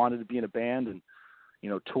we just wanted to be in a band and,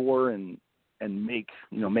 tour and make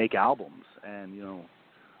albums. And,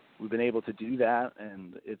 we've been able to do that.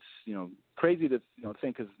 And it's, crazy to,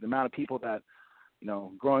 think, because the amount of people that,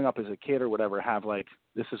 growing up as a kid or whatever have like,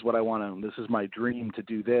 this is what I want to, this is my dream to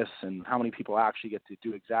do this. And how many people actually get to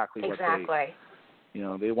do exactly what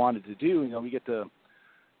they wanted to do. We get to,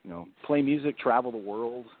 play music, travel the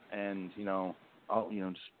world, and,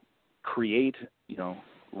 just create,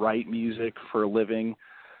 write music for a living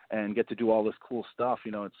and get to do all this cool stuff.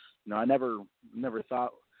 It's, I never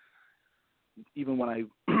thought, even when I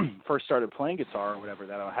first started playing guitar or whatever,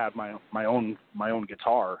 that I had my own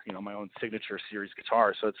guitar, my own signature series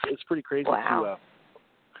guitar. So it's pretty crazy to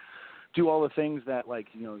do all the things that, like,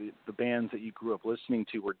 the bands that you grew up listening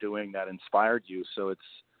to were doing that inspired you. So it's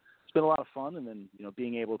been a lot of fun. And then,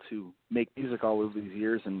 being able to make music all over these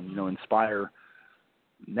years and, inspire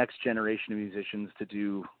next generation of musicians to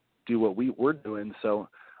do what we're doing. So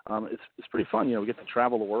it's pretty fun. We get to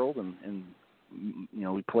travel the world and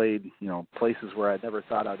we played, places where I never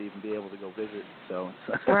thought I'd even be able to go visit. So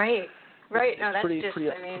right. No, that's pretty,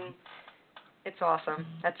 it's awesome.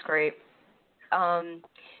 That's great.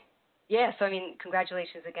 So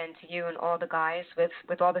congratulations again to you and all the guys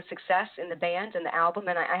with all the success in the band and the album.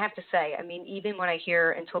 And I have to say, even when I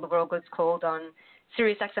hear Until the World Goes Cold on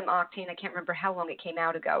Sirius XM Octane, I can't remember how long it came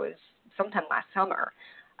out ago. It was sometime last summer.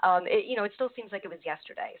 It still seems like it was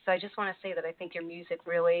yesterday. So I just want to say that I think your music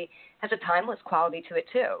really has a timeless quality to it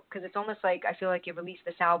too, because it's almost like I feel like you released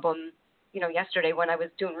this album, yesterday when I was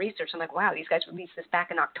doing research. I'm like, wow, these guys released this back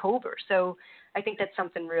in October. So I think that's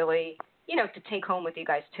something really, to take home with you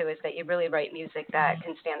guys too, is that you really write music that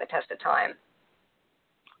can stand the test of time.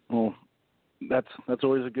 Well, that's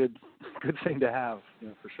always a good thing to have,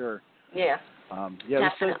 for sure. Yeah.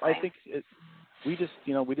 I think we just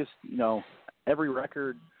every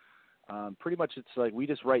record, pretty much it's like we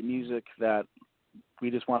just write music that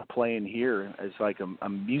we just want to play and hear as like a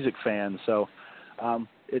music fan. So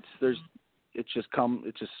it's just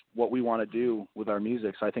what we want to do with our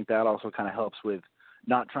music. So I think that also kind of helps with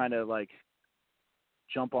not trying to like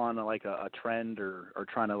jump on like a trend or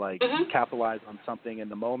trying to like capitalize on something in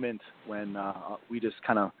the moment when we just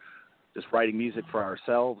kind of just writing music for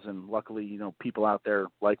ourselves. And luckily, people out there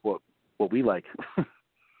like what we like.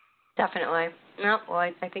 Definitely. No, well,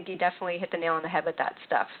 I think you definitely hit the nail on the head with that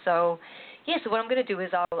stuff. So, so what I'm going to do is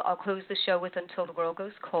I'll close the show with Until the World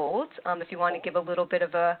Goes Cold. If you want to give a little bit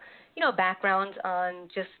of a, background on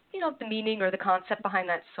just, the meaning or the concept behind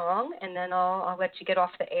that song, and then I'll let you get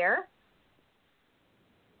off the air.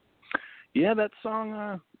 Yeah, that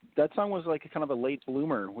song was like a kind of a late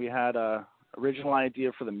bloomer. We had a original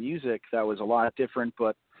idea for the music that was a lot different,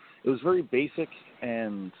 but it was very basic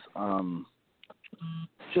and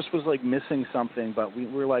just was like missing something. But we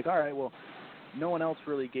were like, all right, well, no one else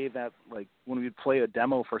really gave that, like when we would play a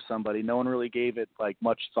demo for somebody, no one really gave it like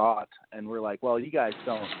much thought. And we're like, well, you guys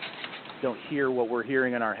don't hear what we're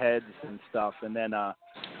hearing in our heads and stuff. And then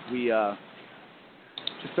we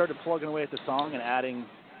just started plugging away at the song and adding,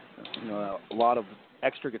 a lot of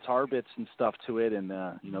extra guitar bits and stuff to it. And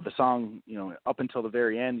the song, up until the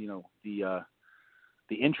very end,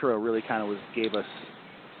 the intro really kind of gave us,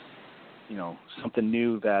 something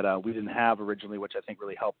new that we didn't have originally, which I think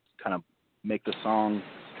really helped kind of make the song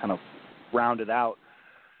kind of round it out.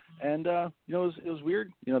 And, it was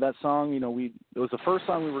weird. That song, it was the first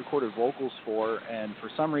song we recorded vocals for. And for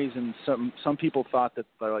some reason, some people thought that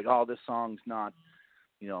they're like, oh, this song's not,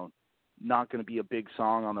 not going to be a big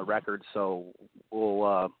song on the record. So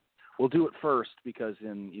we'll do it first because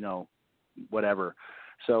then, whatever.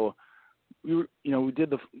 So we did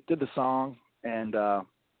the song and,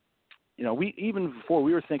 we even before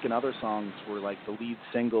we were thinking other songs were like the lead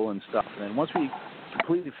single and stuff. And then once we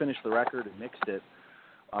completely finished the record and mixed it,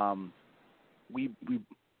 we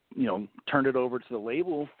turned it over to the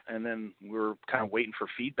label, and then we were kind of waiting for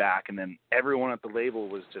feedback. And then everyone at the label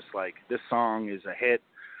was just like, "This song is a hit.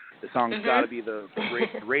 The song's got to be the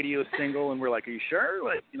radio single." And we're like, "Are you sure?"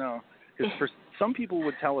 Like, because for some people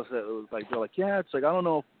would tell us that it was like, they're like, "Yeah, it's like I don't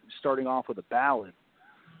know if starting off with a ballad."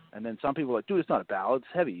 And then some people were like, dude, it's not a ballad,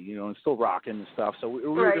 it's heavy, it's still rocking and stuff. So we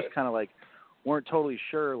were just kind of like, weren't totally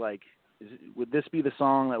sure, like, would this be the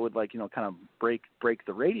song that would like, kind of break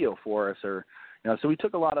the radio for us, or, so we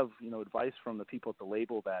took a lot of, advice from the people at the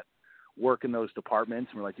label that work in those departments.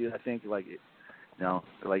 And we're like, dude, I think like,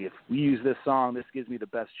 like if we use this song, this gives me the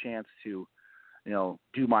best chance to,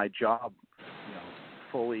 do my job,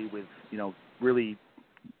 fully with, really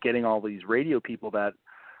getting all these radio people that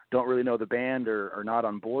don't really know the band or are not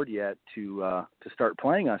on board yet to start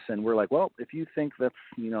playing us. And we're like, well, if you think that's,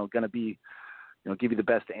 going to be, give you the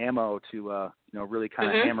best ammo to, really kind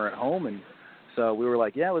of hammer it home. And so we were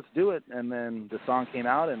like, yeah, let's do it. And then the song came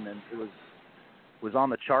out, and then it was on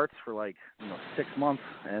the charts for like, 6 months,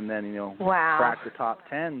 and then, wow. cracked the top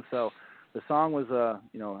 10. So the song was,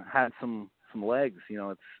 had some legs,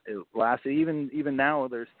 it lasted. Even now,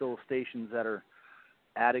 there's still stations that are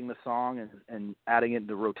adding the song and adding it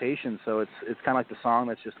into rotation. So it's kind of like the song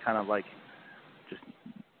that's just kind of like,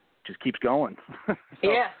 just keeps going. So,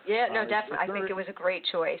 no, definitely. I think it was a great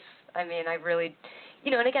choice. I mean, I really,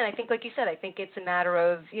 and again, I think, like you said, I think it's a matter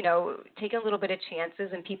of, taking a little bit of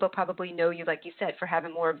chances, and people probably know you, like you said, for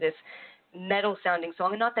having more of this metal-sounding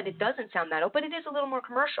song. And not that it doesn't sound metal, but it is a little more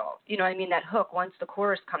commercial. You know what I mean? That hook, once the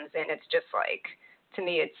chorus comes in, it's just like, to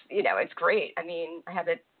me, it's, it's great. I mean, I have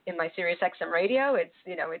it in my Sirius XM radio. It's,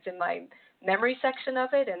 it's in my memory section of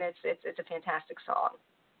it, and it's a fantastic song.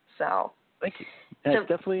 So. Thank you. Yeah, it's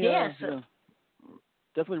definitely,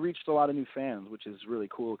 definitely reached a lot of new fans, which is really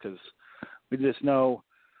cool, because we just know,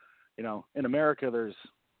 in America, there's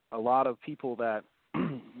a lot of people that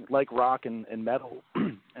like rock and metal,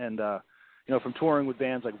 and from touring with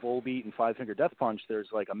bands like Volbeat and Five Finger Death Punch, there's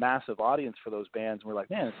like a massive audience for those bands, and we're like,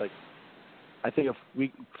 man, it's like, I think if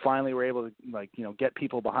we finally were able to, get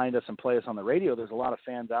people behind us and play us on the radio, there's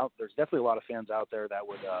definitely a lot of fans out there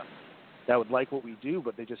that would like what we do,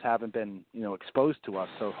 but they just haven't been, exposed to us.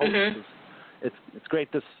 So hopefully it's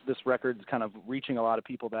great. This record's kind of reaching a lot of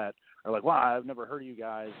people that are like, wow, I've never heard of you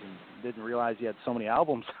guys and didn't realize you had so many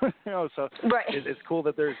albums. So right. It's cool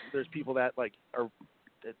that there's people that like are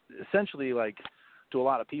essentially, like, to a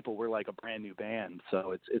lot of people, we're like a brand new band.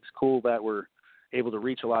 So it's cool that we're able to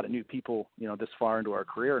reach a lot of new people, this far into our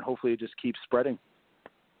career, and hopefully it just keeps spreading.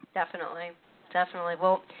 Definitely.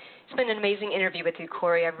 Well, it's been an amazing interview with you,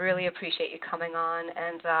 Corey. I really appreciate you coming on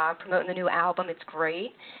and promoting the new album. It's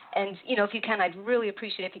great. And, if you can, I'd really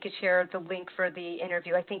appreciate if you could share the link for the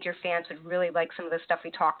interview. I think your fans would really like some of the stuff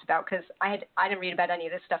we talked about, because I didn't read about any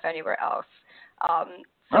of this stuff anywhere else.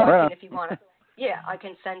 If you want to, I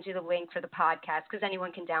can send you the link for the podcast, because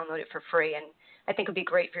anyone can download it for free. And I think it would be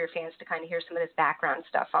great for your fans to kind of hear some of this background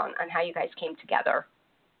stuff on how you guys came together.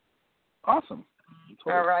 Awesome.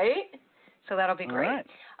 Totally. All right. So that'll be great. Right.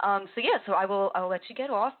 So I'll let you get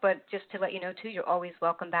off, but just to let you know, too, you're always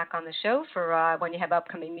welcome back on the show for when you have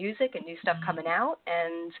upcoming music and new stuff coming out.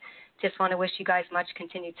 And just want to wish you guys much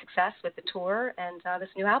continued success with the tour and this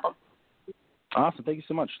new album. Awesome. Thank you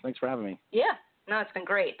so much. Thanks for having me. Yeah. No, it's been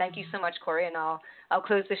great. Thank you so much, Corey. And I'll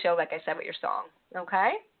close the show, like I said, with your song.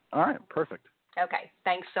 Okay? All right. Perfect. Okay.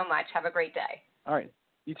 Thanks so much. Have a great day. All right.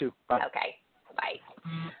 You too. Bye. Okay. Bye.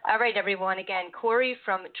 All right, everyone. Again, Corey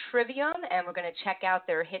from Trivium, and we're going to check out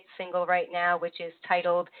their hit single right now, which is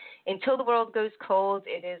titled Until the World Goes Cold.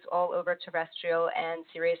 It is all over terrestrial and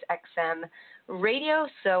Sirius XM radio,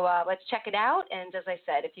 so let's check it out. And as I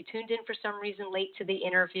said, if you tuned in for some reason late to the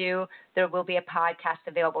interview, there will be a podcast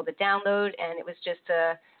available to download, and it was just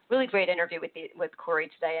a really great interview with Corey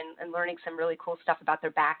today and learning some really cool stuff about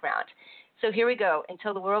their background. So here we go,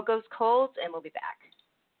 Until the World Goes Cold, and we'll be back.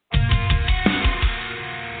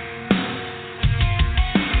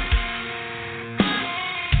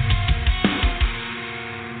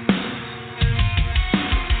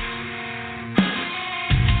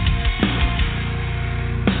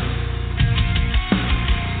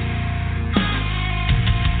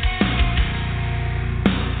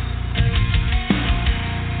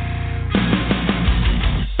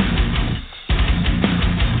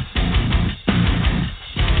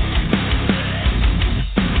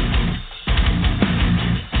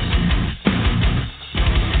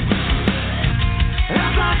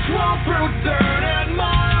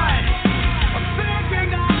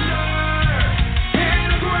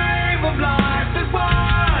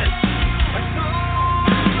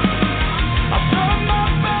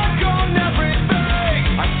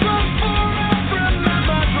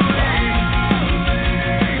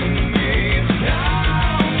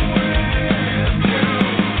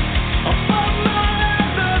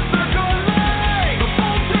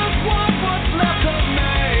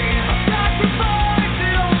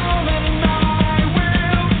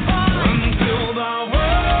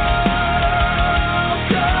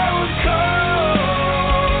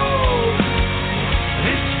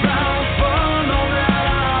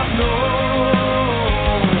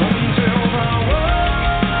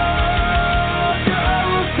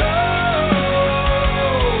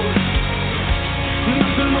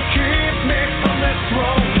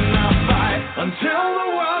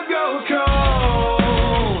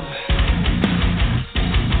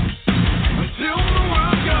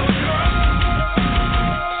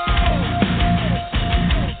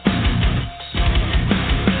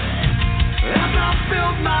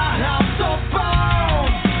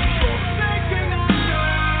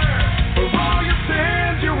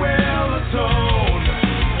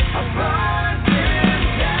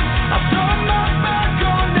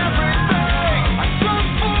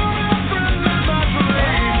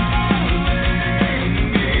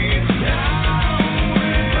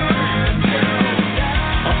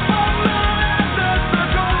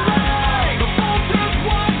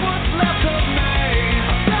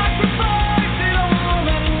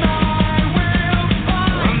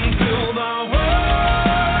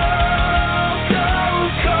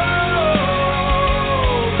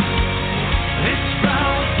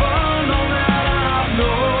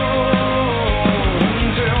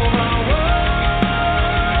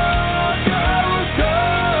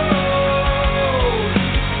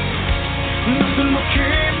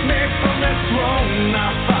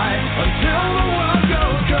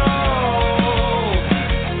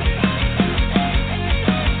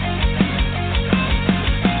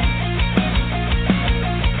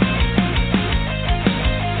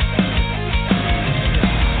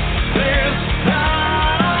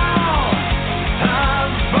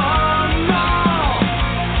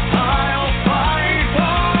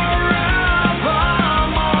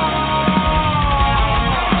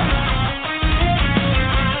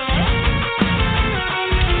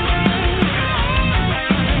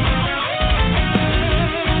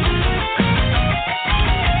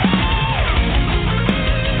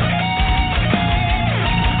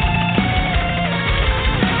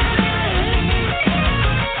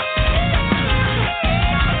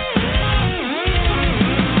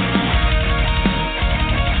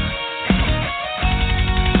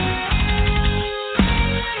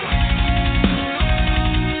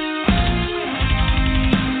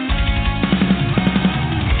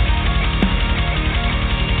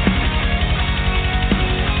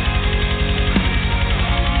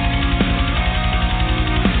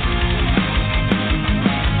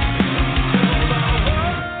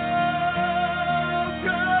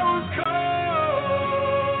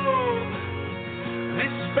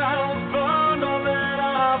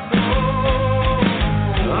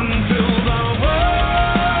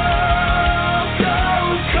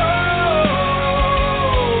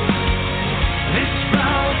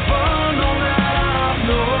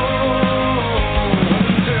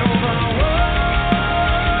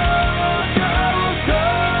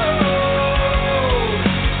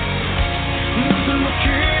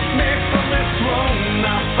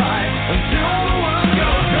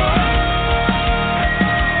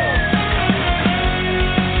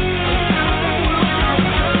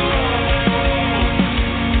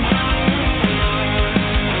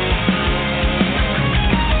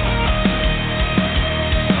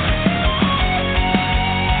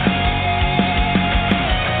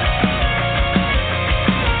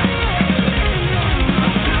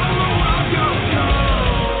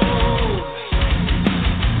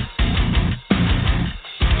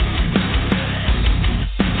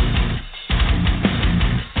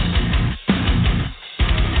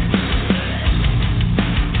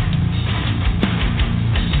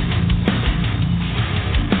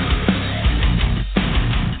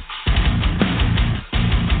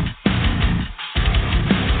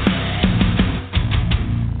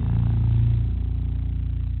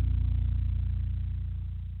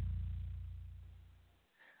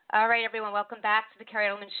 All right, everyone, welcome back to the Kerri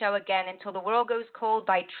Edelman Show again. Until the World Goes Cold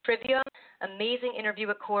by Trivium. Amazing interview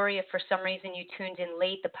with Corey. If for some reason you tuned in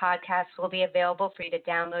late, the podcast will be available for you to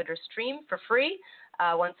download or stream for free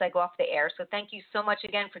once I go off the air. So thank you so much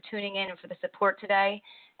again for tuning in and for the support today.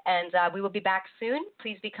 And we will be back soon.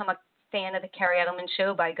 Please become a fan of the Kerri Edelman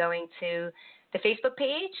Show by going to the Facebook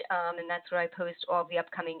page, and that's where I post all the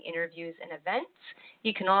upcoming interviews and events.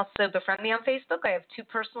 You can also befriend me on Facebook. I have 2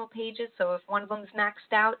 personal pages, so if one of them is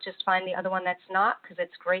maxed out, just find the other one that's not, because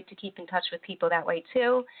it's great to keep in touch with people that way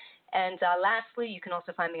too. And lastly, you can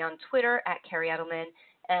also find me on Twitter at Kerri Edelman,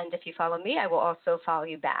 and if you follow me, I will also follow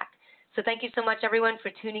you back. So thank you so much, everyone,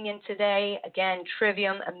 for tuning in today. Again,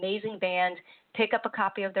 Trivium, amazing band. Pick up a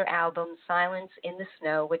copy of their album, Silence in the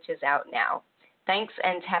Snow, which is out now. Thanks,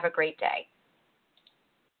 and have a great day.